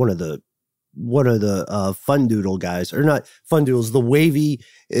to get one of the Fun Doodle guys, or not Fun Doodles, the wavy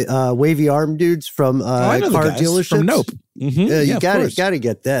arm dudes from car dealerships. From Nope. You got to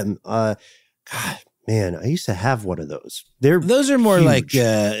get them. God. Man, I used to have one of those. Those are more huge. like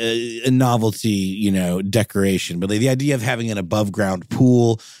a novelty, you know, decoration. But like the idea of having an above ground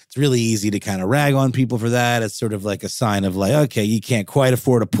pool, it's really easy to kind of rag on people for that. It's sort of like a sign of like, okay, you can't quite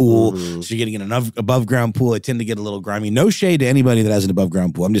afford a pool, so you're getting an above ground pool. I tend to get a little grimy. No shade to anybody that has an above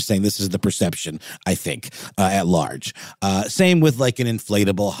ground pool. I'm just saying this is the perception, I think, at large. Same with like an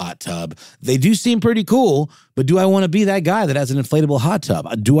inflatable hot tub. They do seem pretty cool, but do I want to be that guy that has an inflatable hot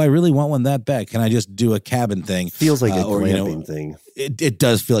tub? Do I really want one that bad? Can I just do a cabin thing? Feels like a glamping thing. It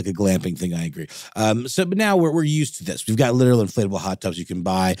does feel like a glamping thing. I agree. But now we're used to this. We've got literal inflatable hot tubs you can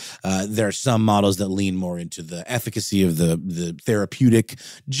buy. There are some models that lean more into the efficacy of the therapeutic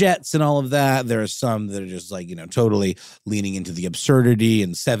jets and all of that. There are some that are just like, you know, totally leaning into the absurdity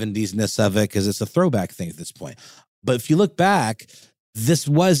and 70s-ness of it because it's a throwback thing at this point. But if you look back, this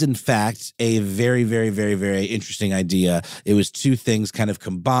was, in fact, a very, very, very, very interesting idea. It was two things kind of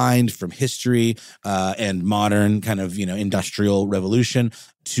combined from history and modern kind of, you know, industrial revolution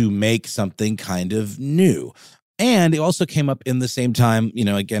to make something kind of new. And it also came up in the same time, you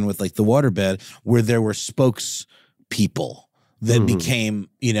know, again, with like the waterbed, where there were spokespeople that became,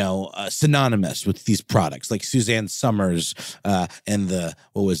 you know, synonymous with these products, like Suzanne Summers and the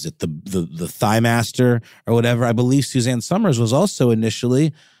Thigh Master or whatever. I believe Suzanne Summers was also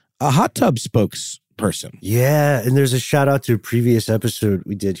initially a hot tub spokesperson. Yeah, and there's a shout out to a previous episode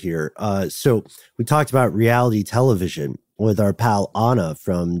we did here. So we talked about reality television with our pal Anna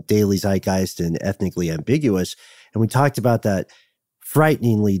from Daily Zeitgeist and Ethnically Ambiguous, and we talked about that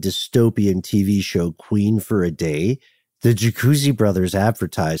frighteningly dystopian TV show Queen for a Day. The Jacuzzi Brothers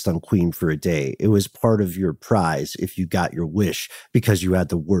advertised on Queen for a Day. It was part of your prize if you got your wish because you had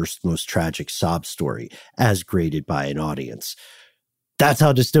the worst, most tragic sob story as graded by an audience. That's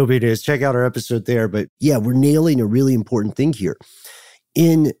how dystopian it is. Check out our episode there. But yeah, we're nailing a really important thing here.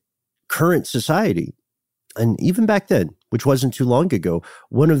 In current society, and even back then, which wasn't too long ago,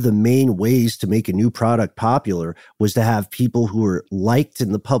 one of the main ways to make a new product popular was to have people who were liked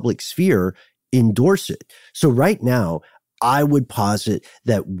in the public sphere endorse it. So right now, I would posit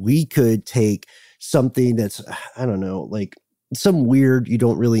that we could take something that's, I don't know, like some weird, you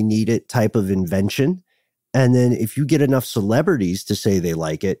don't really need it type of invention. And then if you get enough celebrities to say they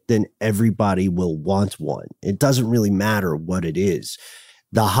like it, then everybody will want one. It doesn't really matter what it is.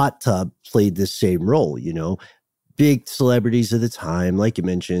 The hot tub played this same role, you know. Big celebrities of the time, like you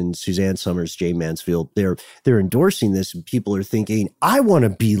mentioned, Suzanne Summers, Jay Mansfield, they're endorsing this, and people are thinking, I want to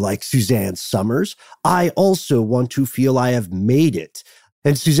be like Suzanne Summers. I also want to feel I have made it.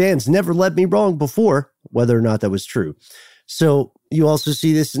 And Suzanne's never led me wrong before, whether or not that was true. So you also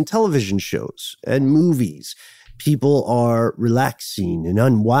see this in television shows and movies. People are relaxing and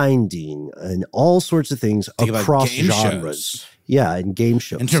unwinding and all sorts of things across genres. Shows. Yeah, in game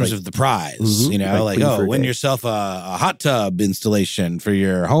shows. In terms of the prize, you know, like win yourself a hot tub installation for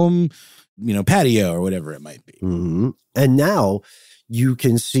your home, you know, patio or whatever it might be. And now you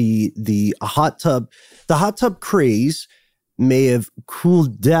can see the hot tub craze may have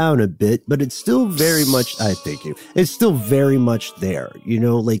cooled down a bit, but it's still very much, it's still very much there. You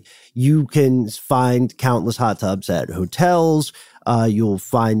know, like you can find countless hot tubs at hotels. You'll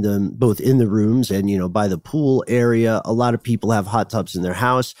find them both in the rooms and, you know, by the pool area. A lot of people have hot tubs in their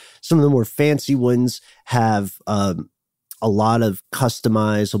house. Some of the more fancy ones have a lot of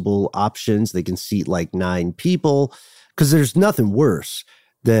customizable options. They can seat like 9 people, because there's nothing worse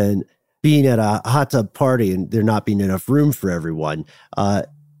than being at a hot tub party and there not being enough room for everyone.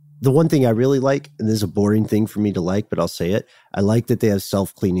 The one thing I really like, and this is a boring thing for me to like, but I'll say it, I like that they have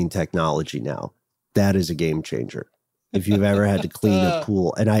self-cleaning technology now. That is a game changer. If you've ever had to clean a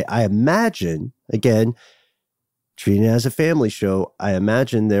pool. And I imagine, again, treating it as a family show, I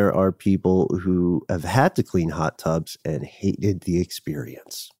imagine there are people who have had to clean hot tubs and hated the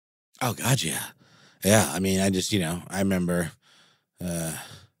experience. Oh, God, yeah. Yeah, I mean, I remember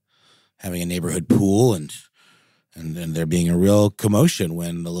having a neighborhood pool and there being a real commotion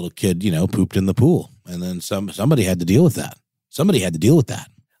when the little kid, pooped in the pool. And then somebody had to deal with that.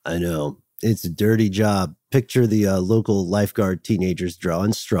 I know. It's a dirty job. Picture the local lifeguard teenagers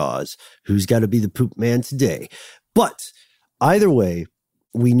drawing straws. Who's got to be the poop man today? But either way,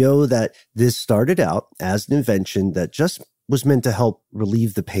 we know that this started out as an invention that just was meant to help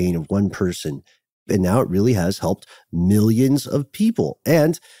relieve the pain of one person. And now it really has helped millions of people.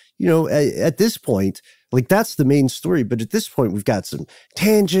 And, at this point, like that's the main story. But at this point, we've got some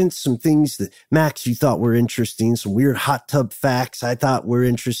tangents, some things that, Max, you thought were interesting, some weird hot tub facts I thought were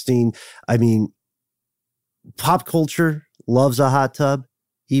interesting. I mean, pop culture loves a hot tub,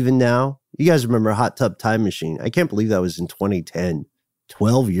 even now. You guys remember Hot Tub Time Machine? I can't believe that was in 2010,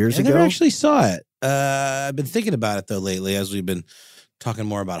 12 years ago. I never actually saw it. I've been thinking about it, though, lately, as we've been talking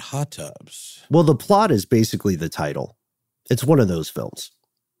more about hot tubs. Well, the plot is basically the title. It's one of those films.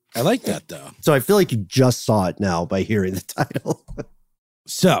 I like that, though. So I feel like you just saw it now by hearing the title.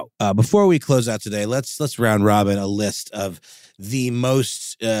 So before we close out today, let's round robin a list of the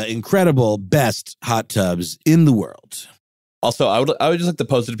most incredible, best hot tubs in the world. Also, I would just like to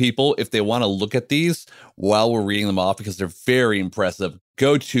pose it to people if they want to look at these while we're reading them off, because they're very impressive.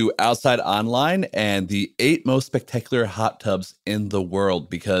 Go to Outside Online and the 8 most spectacular hot tubs in the world,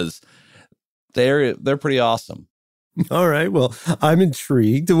 because they're pretty awesome. All right. Well, I'm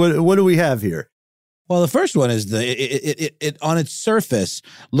intrigued. What do we have here? Well, the first one is it on its surface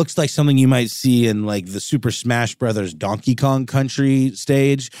looks like something you might see in like the Super Smash Brothers Donkey Kong Country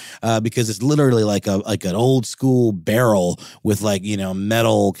stage, because it's literally like an old school barrel with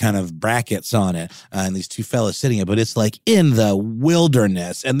metal kind of brackets on it, and these 2 fellas sitting it. But it's like in the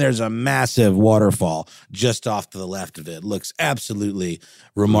wilderness, and there's a massive waterfall just off to the left of it. It looks absolutely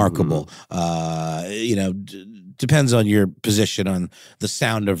remarkable. Depends on your position on the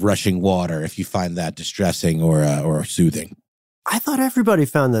sound of rushing water, if you find that distressing or soothing. I thought everybody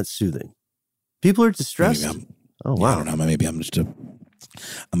found that soothing. People are distressed. Oh, wow. I don't know. Maybe I'm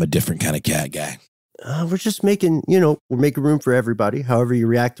a different kind of cat guy. We're just making room for everybody, however you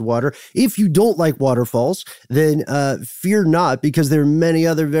react to water. If you don't like waterfalls, then fear not, because there are many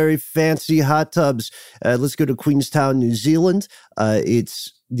other very fancy hot tubs. Let's go to Queenstown, New Zealand.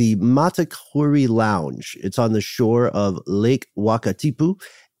 It's the Matakuri Lounge. It's on the shore of Lake Wakatipu,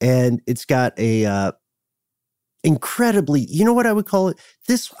 and it's got a incredibly, you know what I would call it?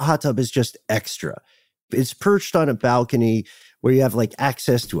 This hot tub is just extra. It's perched on a balcony where you have like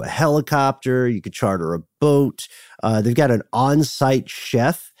access to a helicopter. You could charter a boat. They've got an on-site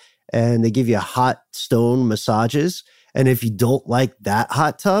chef, and they give you hot stone massages. And if you don't like that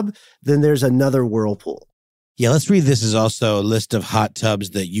hot tub, then there's another whirlpool. Yeah, let's read this as also a list of hot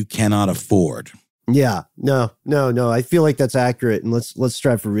tubs that you cannot afford. Yeah, no. I feel like that's accurate, and let's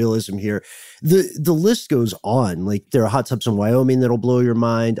strive for realism here. The list goes on. Like there are hot tubs in Wyoming that'll blow your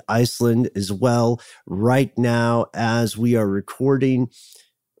mind, Iceland as well. Right now, as we are recording,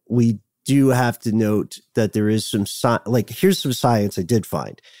 we do have to note that there is some here's some science I did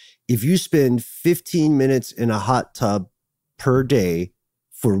find. If you spend 15 minutes in a hot tub per day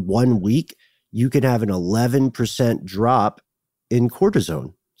for 1 week, you can have an 11% drop in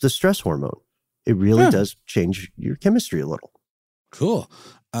cortisone, the stress hormone. It really does change your chemistry a little. Cool.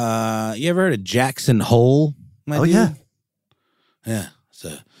 You ever heard of Jackson Hole? Yeah. Yeah.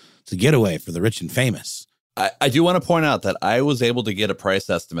 It's a getaway for the rich and famous. I do want to point out that I was able to get a price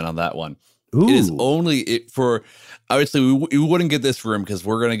estimate on that one. Ooh. It is only for, obviously we wouldn't get this room because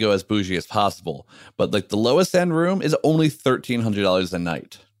we're going to go as bougie as possible. But like the lowest end room is only $1,300 a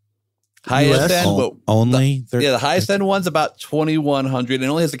night. Highest end, but only the highest end one's about $2,100. It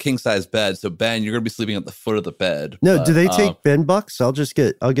only has a king size bed, so Ben, you're gonna be sleeping at the foot of the bed. No, do they take Ben bucks? I'll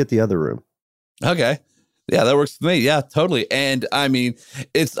get the other room. Okay, Yeah, that works for me. Yeah, totally. And I mean,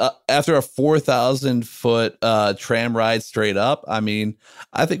 it's after a 4,000-foot tram ride straight up. I mean,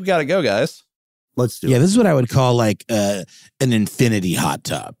 I think we got to go, guys. Let's do it. Yeah, this is what I would call like an infinity hot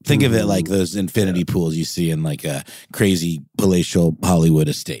tub. Think of it like those infinity pools you see in like crazy palatial Hollywood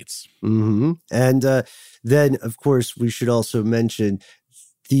estates. Mm-hmm. And then, of course, we should also mention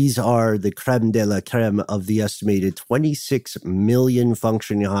these are the creme de la creme of the estimated 26 million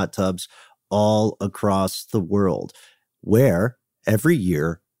functioning hot tubs all across the world, where every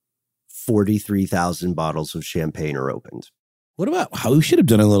year 43,000 bottles of champagne are opened. What about how we should have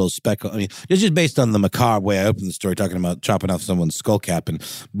done a little spec? I mean, it's just based on the macabre way I opened the story, talking about chopping off someone's skull cap and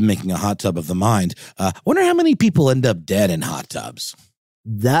making a hot tub of the mind. Wonder how many people end up dead in hot tubs.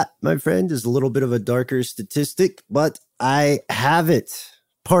 That, my friend, is a little bit of a darker statistic, but I have it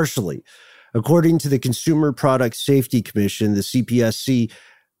partially. According to the Consumer Product Safety Commission, the CPSC,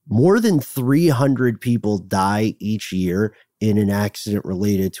 more than 300 people die each year in an accident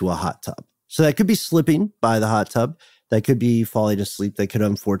related to a hot tub. So that could be slipping by the hot tub. That could be falling asleep. That could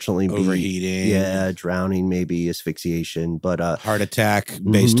unfortunately be overheating. Yeah, drowning, maybe asphyxiation. But heart attack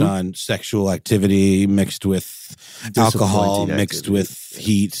based on sexual activity mixed with alcohol, mixed with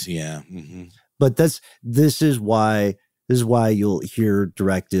heat. Yeah. Mm-hmm. But this is why you'll hear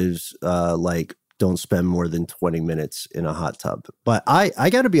directives like don't spend more than 20 minutes in a hot tub. But I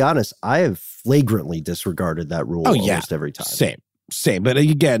got to be honest, I have flagrantly disregarded that rule almost every time. Same. But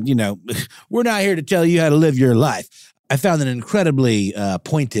again, we're not here to tell you how to live your life. I found an incredibly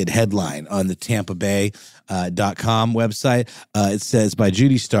pointed headline on the TampaBay.com website. It says by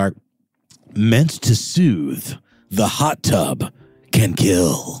Judy Stark, meant to soothe, the hot tub can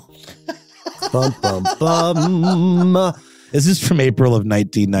kill. Bum, bum, bum. This is from April of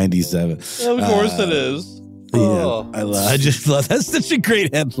 1997. Of course it is. Yeah, I just love that's such a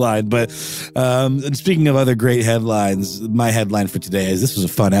great headline. But and speaking of other great headlines, my headline for today is this was a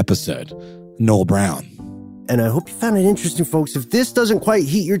fun episode. Noel Brown. And I hope you found it interesting, folks. If this doesn't quite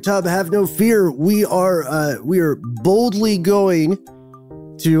heat your tub, have no fear. We are boldly going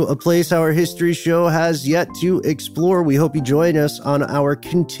to a place our history show has yet to explore. We hope you join us on our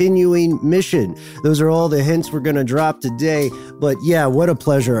continuing mission. Those are all the hints we're going to drop today. But yeah, what a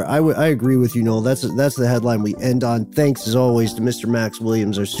pleasure. I agree with you, Noel. That's the headline we end on. Thanks, as always, to Mr. Max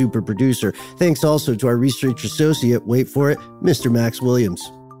Williams, our super producer. Thanks also to our research associate, wait for it, Mr. Max Williams.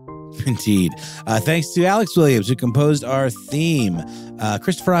 Indeed. Thanks to Alex Williams, who composed our theme.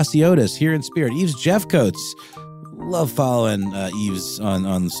 Christopher Asiotis, here in spirit. Eves Jeffcoats. Love following Eves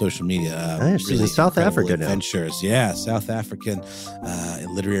on social media. She's in South Africa adventures. Yeah, South African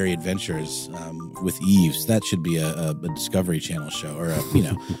literary adventures with Eves. That should be a Discovery Channel show or a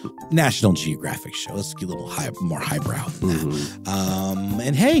National Geographic show. Let's get a little more highbrow than that.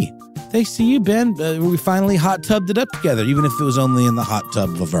 And hey, thanks to you, Ben. We finally hot tubbed it up together, even if it was only in the hot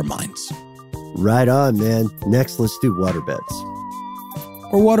tub of our minds. Right on, man. Next, let's do waterbeds.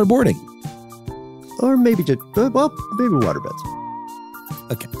 Or waterboarding. Or maybe maybe waterbeds.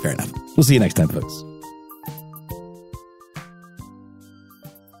 Okay, fair enough. We'll see you next time, folks.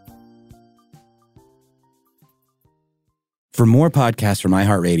 For more podcasts from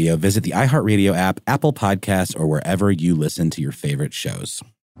iHeartRadio, visit the iHeartRadio app, Apple Podcasts, or wherever you listen to your favorite shows.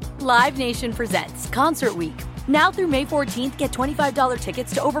 Live Nation presents Concert Week. Now through May 14th, get $25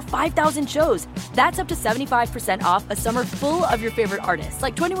 tickets to over 5,000 shows. That's up to 75% off a summer full of your favorite artists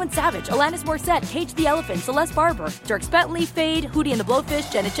like 21 Savage, Alanis Morissette, Cage the Elephant, Celeste Barber, Dierks Bentley, Fade, Hootie and the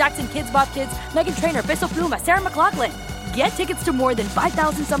Blowfish, Janet Jackson, Kidz Bop Kids, Meghan Trainor, Peso Pluma, Sarah McLachlan. Get tickets to more than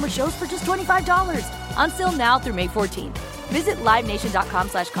 5,000 summer shows for just $25. Until now through May 14th. Visit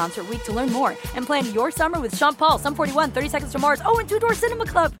LiveNation.com/Concert Week to learn more and plan your summer with Sean Paul, Sum 41, 30 Seconds to Mars, and Two Door Cinema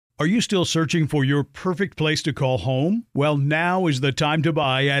Club. Are you still searching for your perfect place to call home? Well, now is the time to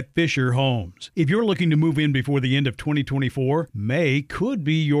buy at Fisher Homes. If you're looking to move in before the end of 2024, May could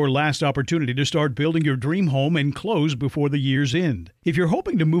be your last opportunity to start building your dream home and close before the year's end. If you're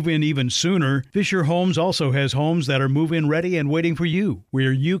hoping to move in even sooner, Fisher Homes also has homes that are move-in ready and waiting for you,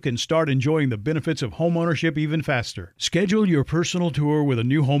 where you can start enjoying the benefits of homeownership even faster. Schedule your personal tour with a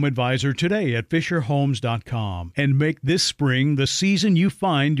new home advisor today at FisherHomes.com and make this spring the season you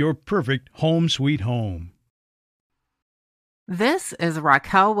find your perfect home sweet home. This is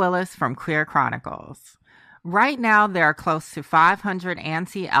Raquel Willis from Queer Chronicles. Right now, there are close to 500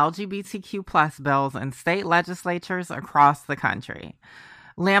 anti-LGBTQ+ bills in state legislatures across the country.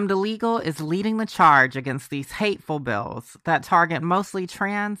 Lambda Legal is leading the charge against these hateful bills that target mostly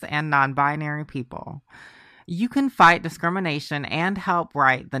trans and non-binary people. You can fight discrimination and help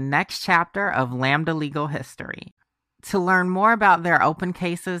write the next chapter of Lambda Legal history. To learn more about their open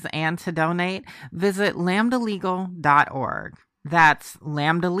cases and to donate, visit lambdalegal.org. That's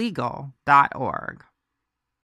lambdalegal.org.